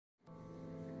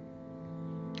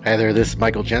Hi there, this is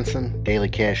Michael Jensen, Daily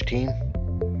Cash Team.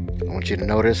 I want you to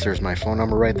notice there's my phone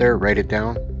number right there. Write it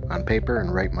down on paper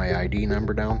and write my ID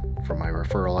number down for my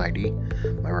referral ID.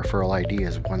 My referral ID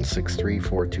is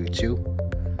 163422.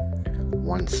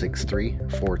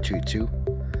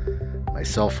 163422. My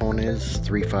cell phone is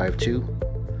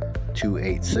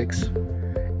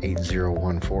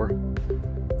 352-286-8014.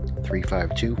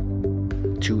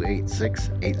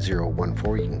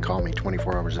 352-286-8014. You can call me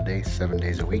 24 hours a day, 7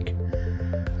 days a week.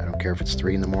 I don't care if it's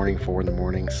 3 in the morning, 4 in the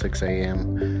morning, 6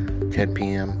 a.m., 10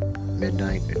 p.m.,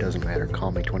 midnight. It doesn't matter.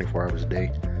 Call me 24 hours a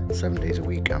day, 7 days a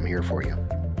week. I'm here for you.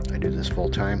 I do this full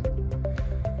time,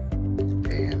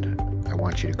 and I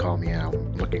want you to call me out.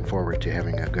 I'm looking forward to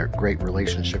having a great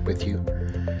relationship with you.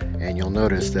 And you'll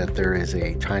notice that there is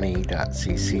a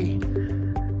tiny.cc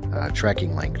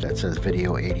tracking link that says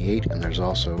video 88, and there's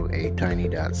also a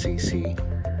tiny.cc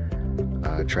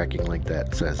tracking link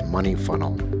that says money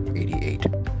funnel 88.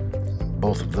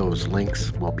 Both of those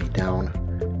links will be down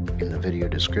in the video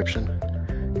description.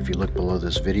 If you look below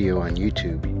this video on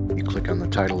YouTube, you click on the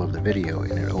title of the video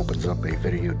and it opens up a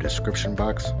video description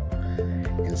box.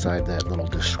 Inside that little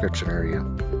description area,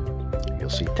 you'll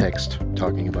see text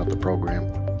talking about the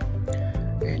program,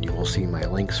 and you will see my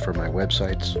links for my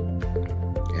websites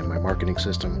and my marketing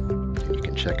system, and you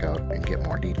can check out and get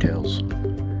more details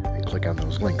and click on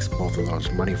those links. Both of those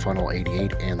Money Funnel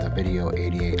 88 and the Video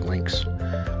 88 links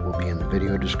will be in the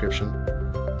video description.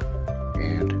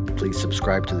 And please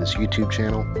subscribe to this YouTube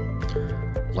channel.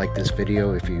 Like this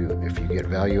video if you get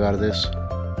value out of this,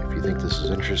 if you think this is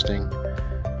interesting,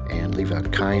 and leave a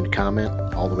kind comment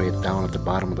all the way down at the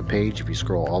bottom of the page. If you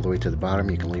scroll all the way to the bottom,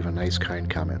 you can leave a nice kind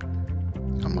comment.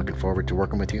 I'm looking forward to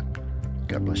working with you.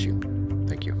 God bless you.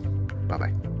 Thank you.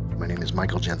 Bye-bye. My name is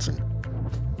Michael Jensen.